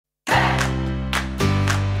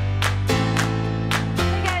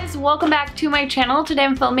welcome back to my channel. Today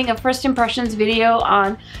I'm filming a first impressions video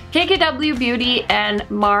on KKW Beauty and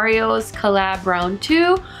Mario's collab round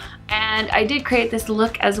 2, and I did create this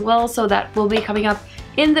look as well, so that will be coming up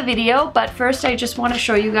in the video. But first I just want to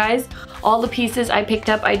show you guys all the pieces I picked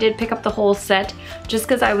up. I did pick up the whole set just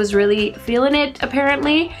because I was really feeling it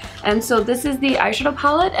apparently. And so this is the eyeshadow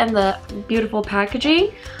palette and the beautiful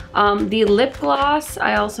packaging. The lip gloss,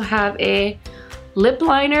 I also have a lip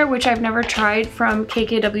liner, which I've never tried, from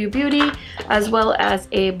KKW Beauty, as well as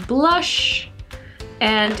a blush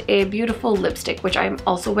and a beautiful lipstick, which I'm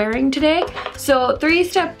also wearing today. So 3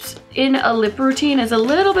 steps in a lip routine is a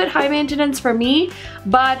little bit high maintenance for me,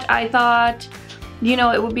 but I thought, you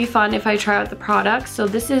know, it would be fun if I try out the products. So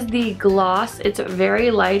this is the gloss. It's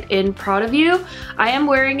very light in Proud of You. I am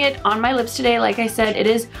wearing it on my lips today. Like I said, it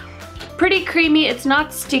is pretty creamy, it's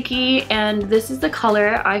not sticky, and this is the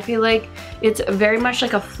color. I feel like it's very much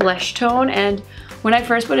like a flesh tone, and when I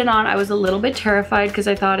first put it on I was a little bit terrified because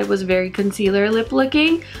I thought it was very concealer lip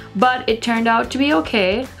looking, but it turned out to be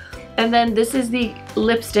okay. And then this is the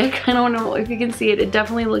lipstick. I don't know if you can see it, it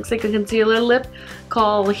definitely looks like a concealer lip,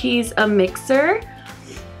 called He's a Mixer,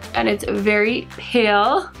 and it's very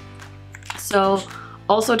pale, so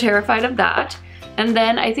also terrified of that. And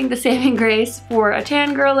then I think the saving grace for a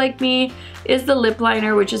tan girl like me is the lip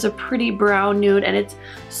liner, which is a pretty brown nude, and it's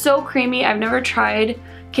so creamy. I've never tried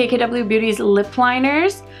KKW Beauty's lip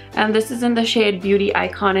liners, and this is in the shade Beauty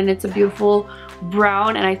Icon, and it's a beautiful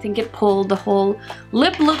brown, and I think it pulled the whole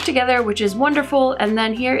lip look together, which is wonderful. And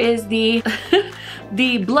then here is the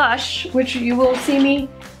the blush, which you will see me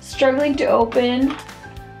struggling to open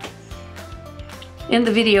in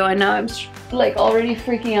the video, and now I'm like already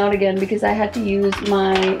freaking out again because I had to use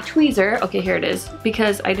my tweezer. Okay, here it is,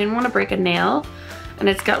 because I didn't want to break a nail, and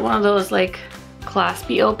it's got one of those like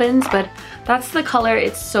claspy opens, but that's the color.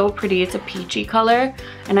 It's so pretty. It's a peachy color,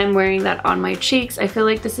 and I'm wearing that on my cheeks. I feel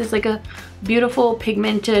like this is like a beautiful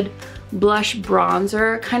pigmented blush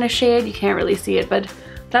bronzer kind of shade. You can't really see it, but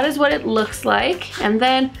that is what it looks like. And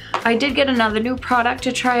then I did get another new product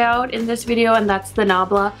to try out in this video, and that's the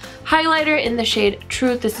Nabla highlighter in the shade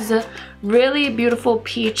Truth. This is a really beautiful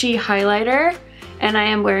peachy highlighter, and I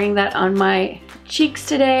am wearing that on my cheeks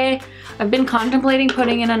today. I've been contemplating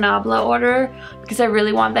putting in a Nabla order because I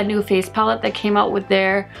really want that new face palette that came out with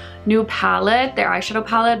their new palette, their eyeshadow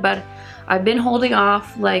palette, but I've been holding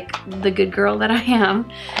off like the good girl that I am.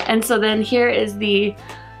 And so then here is the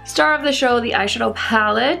star of the show, the eyeshadow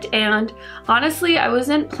palette, and honestly I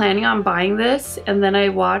wasn't planning on buying this, and then I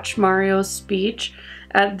watched Mario's speech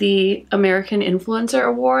at the American Influencer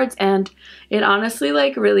Awards, and it honestly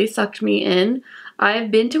like really sucked me in.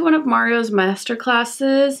 I've been to one of Mario's master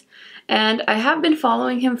classes, and I have been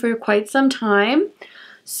following him for quite some time,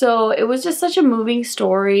 so it was just such a moving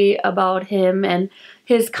story about him and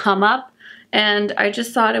his come up, and I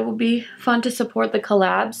just thought it would be fun to support the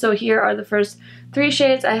collab. So here are the first 3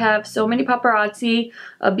 shades. I have So Many Paparazzi,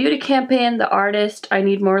 A Beauty Campaign, The Artist, I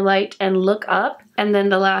Need More Light, and Look Up. And then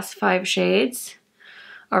the last 5 shades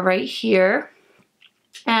are right here.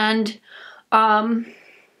 And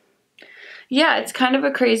yeah, it's kind of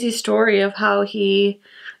a crazy story of how he,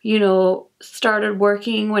 you know, started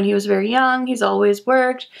working when he was very young. He's always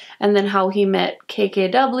worked, and then how he met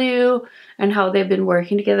KKW and how they've been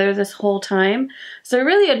working together this whole time. So I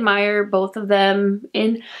really admire both of them.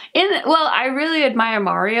 Well, I really admire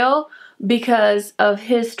Mario because of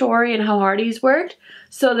his story and how hard he's worked.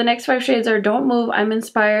 So the next 5 shades are Don't Move, I'm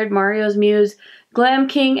Inspired, Mario's Muse, Glam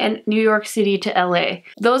King, and New York City to LA.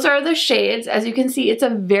 Those are the shades. As you can see, it's a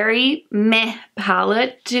very meh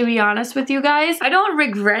palette, to be honest with you guys. I don't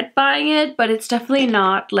regret buying it, but it's definitely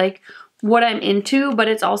not like what I'm into, but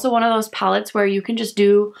it's also one of those palettes where you can just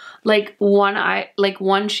do like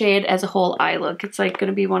one shade as a whole eye look. It's like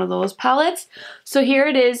gonna be one of those palettes. So here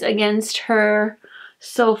it is against her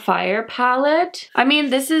So Fire palette. I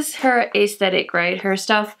mean, this is her aesthetic, right? Her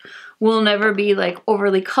stuff will never be like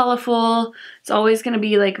overly colorful. It's always gonna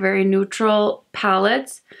be like very neutral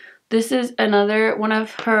palettes. This is another one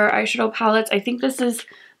of her eyeshadow palettes. I think this is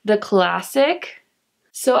the Classic.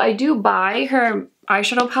 So I do buy her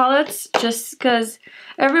eyeshadow palettes just because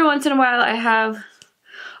every once in a while I have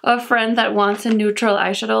a friend that wants a neutral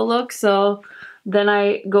eyeshadow look, so then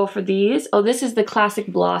I go for these. Oh, this is the Classic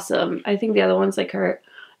Blossom. I think the other one's like her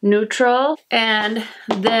neutral. And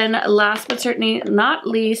then last but certainly not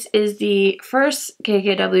least is the first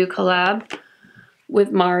KKW collab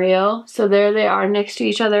with Mario. So there they are next to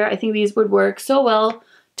each other. I think these would work so well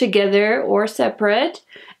together or separate.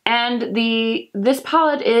 And this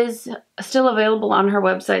palette is still available on her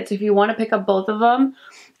website, so if you want to pick up both of them,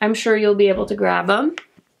 I'm sure you'll be able to grab them.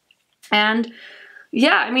 And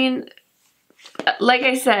yeah, I mean, like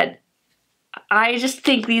I said, I just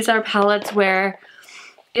think these are palettes where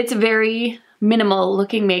it's very minimal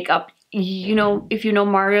looking makeup. You know, if you know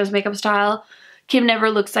Mario's makeup style, Kim never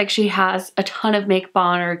looks like she has a ton of makeup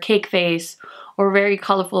on or cake face or very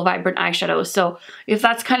colorful, vibrant eyeshadows. So if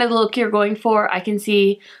that's kind of the look you're going for, I can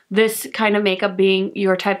see this kind of makeup being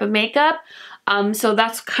your type of makeup. So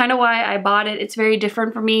that's kind of why I bought it. It's very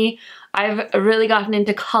different for me. I've really gotten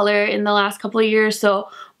into color in the last couple of years, so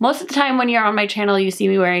most of the time when you're on my channel, you see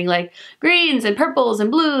me wearing like greens and purples and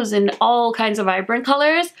blues and all kinds of vibrant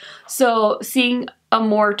colors. So seeing a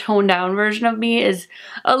more toned down version of me is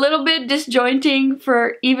a little bit disjointing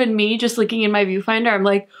for even me. Just looking in my viewfinder, I'm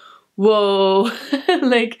like, whoa,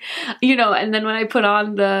 like, you know, and then when I put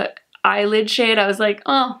on the eyelid shade, I was like,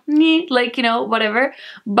 oh, neat, like, you know, whatever.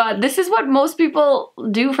 But this is what most people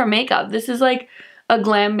do for makeup. This is like a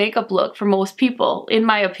glam makeup look for most people, in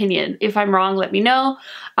my opinion. If I'm wrong, let me know.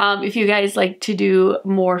 If you guys like to do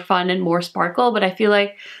more fun and more sparkle, but I feel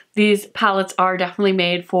like these palettes are definitely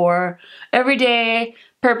made for everyday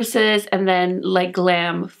purposes and then like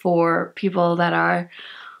glam for people that are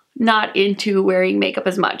not into wearing makeup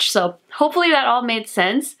as much. So hopefully that all made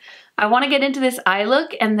sense. I want to get into this eye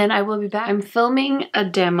look and then I will be back. I'm filming a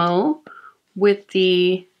demo with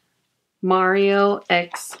the Mario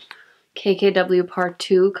X KKW Part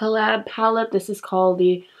 2 collab palette. This is called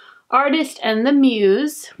the Artist and the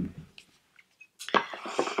Muse.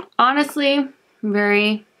 Honestly,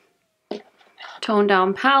 very toned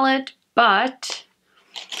down palette, but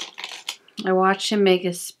I watched him make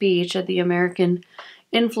a speech at the American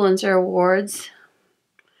Influencer Awards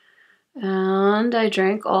and I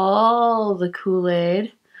drank all the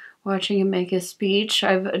Kool-Aid watching him make his speech.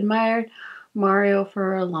 I've admired Mario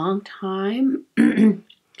for a long time.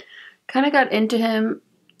 Kind of got into him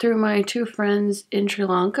through my two friends in Sri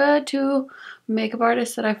Lanka, two makeup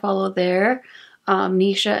artists that I follow there,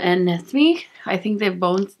 Nisha and Nethmi. I think they've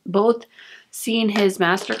both seen his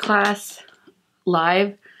masterclass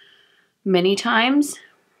live many times.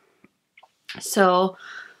 So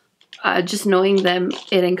just knowing them,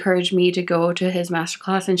 it encouraged me to go to his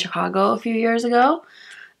masterclass in Chicago a few years ago.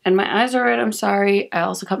 And my eyes are red, I'm sorry. I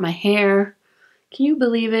also cut my hair. Can you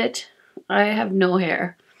believe it? I have no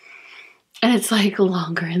hair. And it's like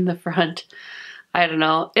longer in the front. I don't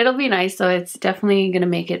know. It'll be nice though. It's definitely going to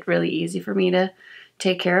make it really easy for me to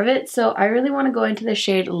take care of it. So I really want to go into the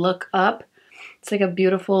shade Look Up. It's like a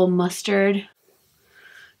beautiful mustard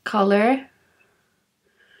color.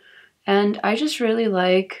 And I just really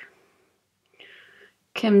like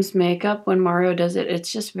Kim's makeup when Mario does it.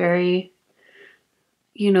 It's just very,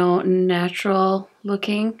 you know, natural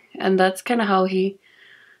looking. And that's kind of how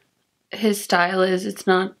his style is. It's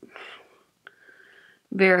not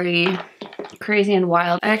very crazy and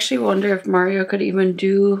wild. I actually wonder if Mario could even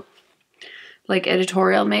do like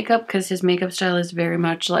editorial makeup, because his makeup style is very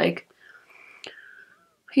much like,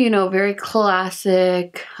 you know, very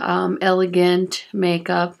classic, elegant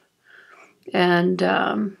makeup. And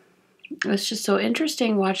it's just so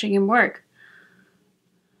interesting watching him work.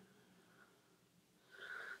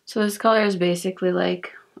 So this color is basically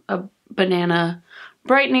like a banana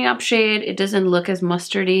brightening up shade. It doesn't look as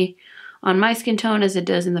mustardy on my skin tone as it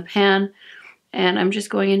does in the pan. And I'm just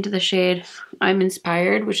going into the shade I'm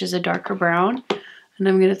Inspired, which is a darker brown. And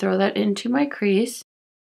I'm going to throw that into my crease.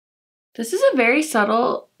 This is a very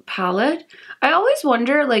subtle palette. I always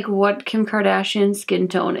wonder like what Kim Kardashian's skin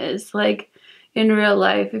tone is like in real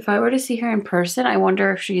life. If I were to see her in person, I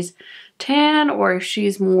wonder if she's tan or if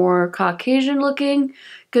she's more Caucasian looking.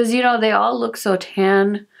 Because, you know, they all look so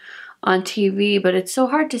tan on TV, but it's so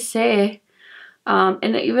hard to say.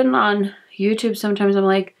 And even on YouTube, sometimes I'm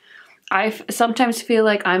like, I sometimes feel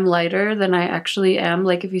like I'm lighter than I actually am.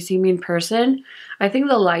 Like if you see me in person, I think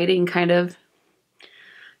the lighting kind of,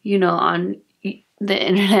 you know, on the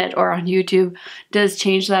internet or on YouTube does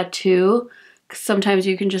change that too. Sometimes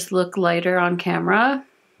you can just look lighter on camera.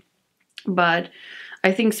 But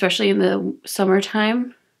I think especially in the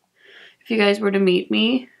summertime, if you guys were to meet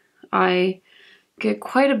me, I get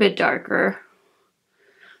quite a bit darker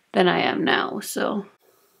than I am now. So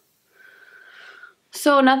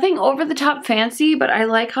nothing over the top fancy, but I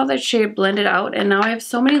like how that shade blended out. And now I have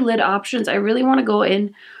so many lid options. I really want to go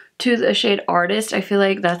in to the shade Artist. I feel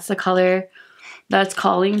like that's the color that's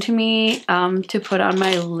calling to me to put on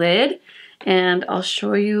my lid. And I'll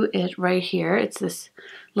show you it right here. It's this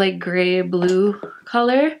like gray blue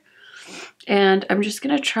color. And I'm just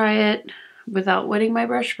going to try it without wetting my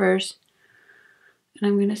brush first. And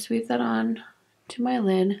I'm going to sweep that on to my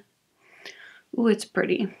lid. Ooh, it's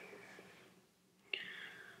pretty.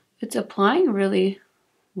 It's applying really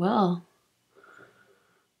well.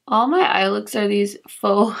 All my eye looks are these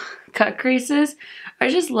faux cut creases. I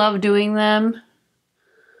just love doing them.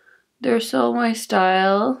 They're so my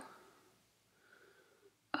style.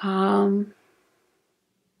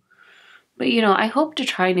 But you know, I hope to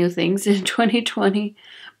try new things in 2020.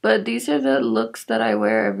 But these are the looks that I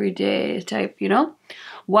wear every day type, you know?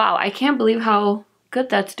 Wow, I can't believe how good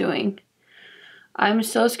that's doing. I'm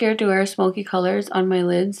so scared to wear smoky colors on my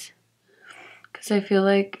lids because I feel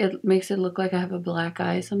like it makes it look like I have a black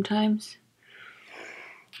eye sometimes.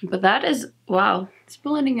 But that is, wow, it's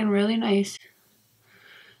blending in really nice.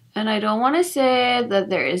 And I don't want to say that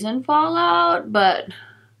there isn't fallout, but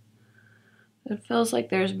it feels like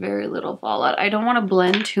there's very little fallout. I don't want to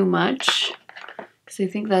blend too much because I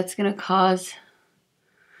think that's going to cause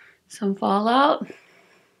some fallout.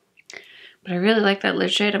 But I really like that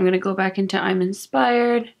lid shade. I'm going to go back into I'm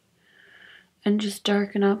Inspired and just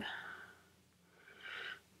darken up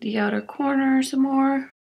the outer corner some more.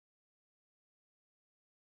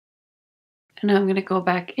 And now I'm going to go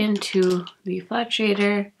back into the flat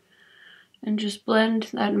shader and just blend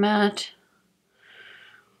that matte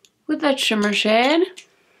with that shimmer shade.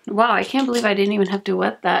 Wow, I can't believe I didn't even have to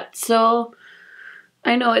wet that. So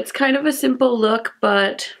I know it's kind of a simple look,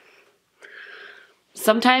 but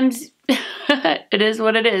sometimes it is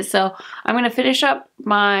what it is. So I'm going to finish up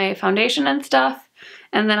my foundation and stuff,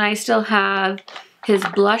 and then I still have his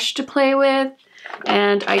blush to play with.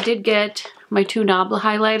 And I did get my 2 Nabla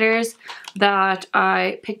highlighters that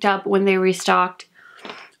I picked up when they restocked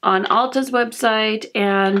on Ulta's website,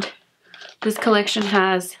 and this collection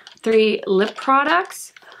has 3 lip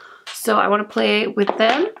products, so I want to play with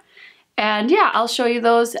them. And yeah, I'll show you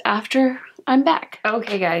those after I'm back.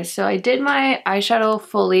 Okay guys, so I did my eyeshadow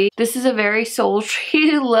fully. This is a very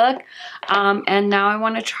sultry look, and now I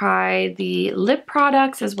want to try the lip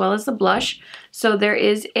products as well as the blush. So there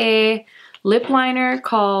is a lip liner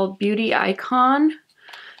called Beauty Icon,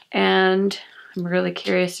 and I'm really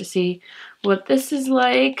curious to see what this is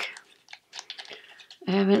like.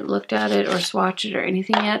 I haven't looked at it or swatched it or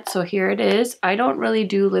anything yet, so here it is. I don't really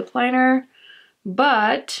do lip liner,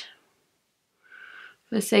 but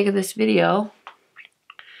for the sake of this video,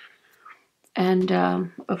 and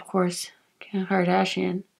of course, Kim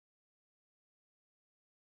Kardashian.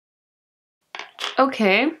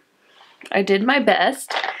 Okay, I did my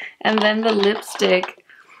best. And then the lipstick,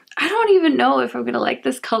 I don't even know if I'm gonna like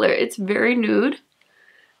this color. It's very nude,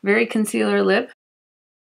 very concealer lip.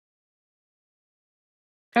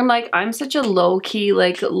 I'm such a low-key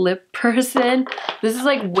like lip person. This is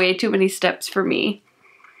like way too many steps for me.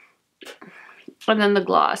 And then the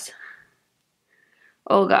gloss.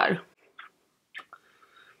 Oh god.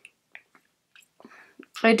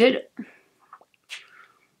 I did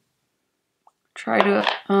try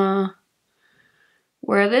to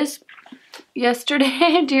wear this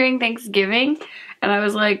yesterday during Thanksgiving, and I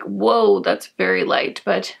was like, whoa, that's very light,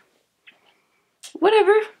 but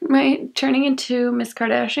whatever. Am I turning into Miss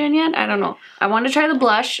Kardashian yet? I don't know. I want to try the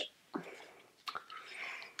blush.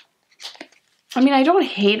 I mean, I don't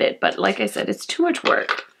hate it, but like I said, it's too much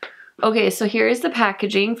work. Okay, so here is the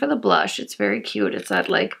packaging for the blush. It's very cute. It's that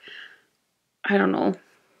like, I don't know,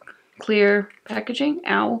 clear packaging.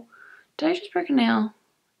 Ow. Did I just break a nail?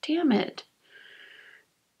 Damn it.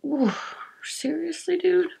 Ooh, seriously,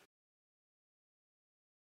 dude?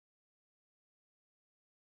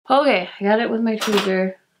 Okay, I got it with my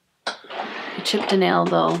tweezer. I chipped a nail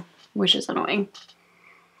though, which is annoying.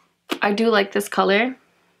 I do like this color.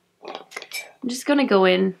 I'm just gonna go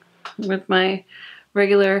in with my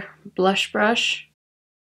regular blush brush.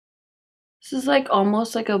 This is like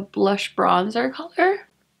almost like a blush bronzer color.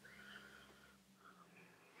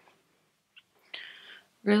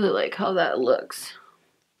 Really like how that looks.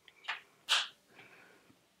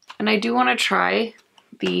 And I do want to try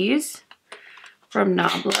these from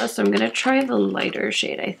Nabla, so I'm going to try the lighter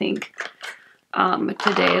shade, I think,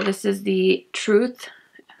 today. This is the Truth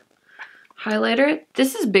highlighter.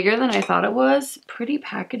 This is bigger than I thought it was. Pretty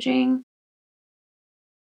packaging.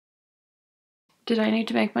 Did I need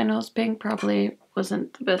to make my nose pink? Probably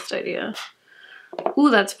wasn't the best idea.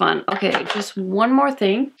 Ooh, that's fun. Okay, just one more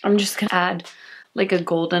thing. I'm just going to add like a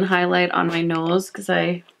golden highlight on my nose because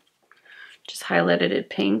I just highlighted it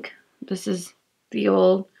pink. This is the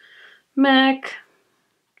old MAC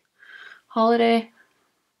Holiday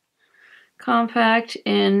Compact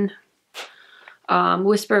in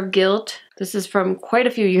Whisper of Guilt. This is from quite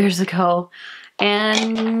a few years ago.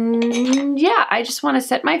 And yeah, I just want to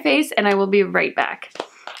set my face and I will be right back.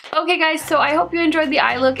 Okay guys, so I hope you enjoyed the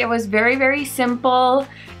eye look. It was very, very simple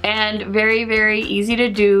and very, very easy to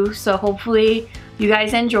do. So hopefully you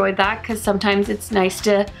guys enjoyed that, because sometimes it's nice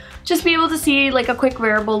to just be able to see like a quick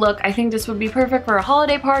wearable look. I think this would be perfect for a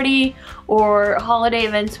holiday party or holiday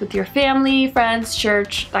events with your family, friends,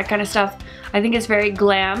 church, that kind of stuff. I think it's very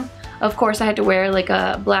glam. Of course, I had to wear like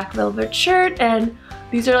a black velvet shirt, and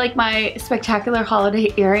these are like my spectacular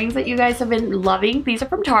holiday earrings that you guys have been loving. These are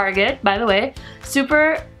from Target, by the way.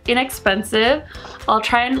 Super inexpensive. I'll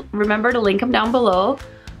try and remember to link them down below.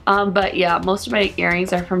 But yeah, most of my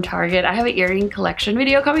earrings are from Target. I have an earring collection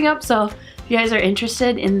video coming up, so if you guys are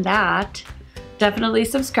interested in that, definitely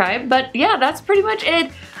subscribe. But yeah, that's pretty much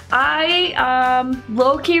it. I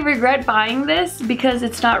low-key regret buying this because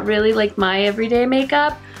it's not really like my everyday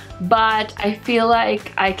makeup, but I feel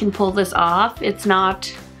like I can pull this off. It's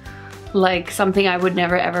not like something I would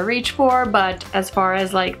never ever reach for, but as far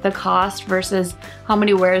as like the cost versus how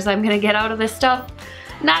many wears I'm gonna get out of this stuff,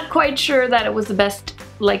 not quite sure that it was the best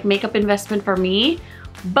like makeup investment for me,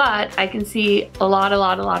 but I can see a lot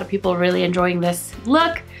of people really enjoying this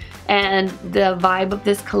look and the vibe of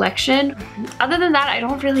this collection. Other than that, I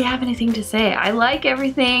don't really have anything to say. I like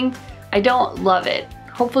everything. I don't love it.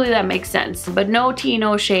 Hopefully that makes sense. But no tea,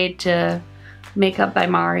 no shade to Makeup by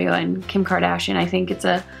Mario and Kim Kardashian. I think it's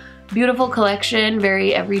a beautiful collection,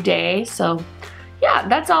 very everyday. So yeah,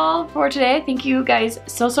 that's all for today. Thank you guys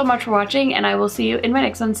so much for watching, and I will see you in my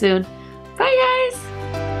next one soon. Bye guys!